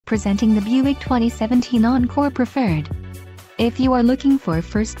presenting the Buick 2017 Encore Preferred. If you are looking for a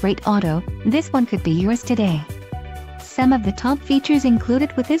first-rate auto, this one could be yours today. Some of the top features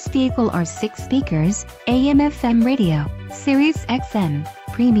included with this vehicle are 6 speakers, AM/FM radio, Sirius XM,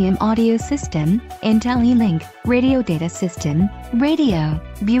 premium audio system, IntelliLink, radio data system, radio,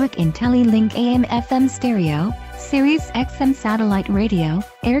 Buick IntelliLink AM/FM stereo, Sirius XM satellite radio,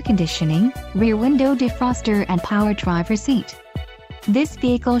 air conditioning, rear window defroster and power driver seat. This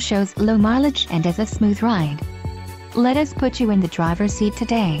vehicle shows low mileage and has a smooth ride. Let us put you in the driver's seat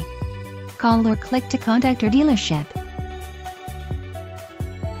today. Call or click to contact our dealership.